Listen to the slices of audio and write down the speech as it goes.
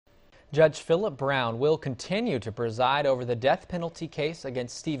Judge Phillip Brown will continue to preside over the death penalty case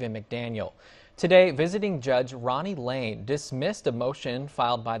against Stephen McDaniel. Today, visiting Judge Ronnie Lane dismissed a motion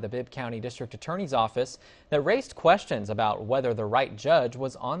filed by the Bibb County District Attorney's Office that raised questions about whether the right judge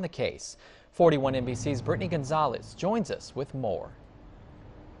was on the case. 41 NBC's Brittany Gonzalez joins us with more.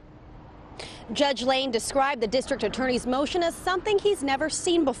 Judge Lane described the district attorney's motion as something he's never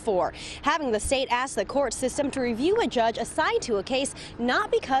seen before, having the state ask the court system to review a judge assigned to a case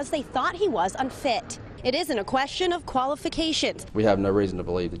not because they thought he was unfit. It isn't a question of qualifications. We have no reason to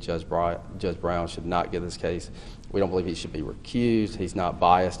believe that Judge Brown should not get this case. We don't believe he should be recused. He's not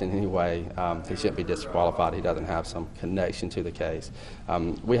biased in any way. He shouldn't be disqualified. He doesn't have some connection to the case.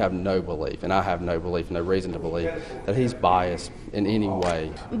 We have no belief, and I have no belief, no reason to believe that he's biased in any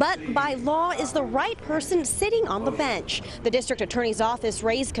way. But by law is the right person sitting on the bench. The district attorney's office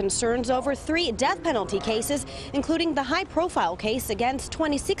raised concerns over 3 death penalty cases, including the high-profile case against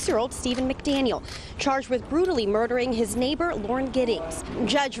 26-year-old Stephen McDaniel, charged with brutally murdering his neighbor, Lauren Giddings.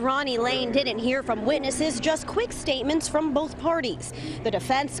 Judge Ronnie Lane didn't hear from witnesses, just quick statements from both parties. The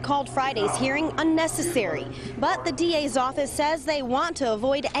defense called Friday's hearing unnecessary, but the DA's office says they want to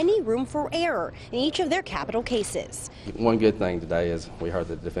avoid any room for error in each of their capital cases. One good thing today is we heard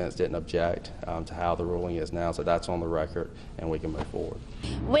that the defense didn't object to how the ruling is now, so that's on the record and we can move forward.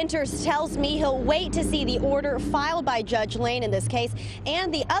 Winters tells me he'll wait to see the order filed by Judge Lane in this case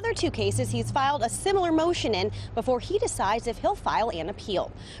and the other 2 cases he's filed a similar motion in before he decides if he'll file an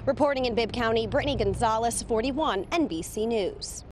appeal. Reporting in Bibb County, Brittany Gonzalez, 41 NBC News.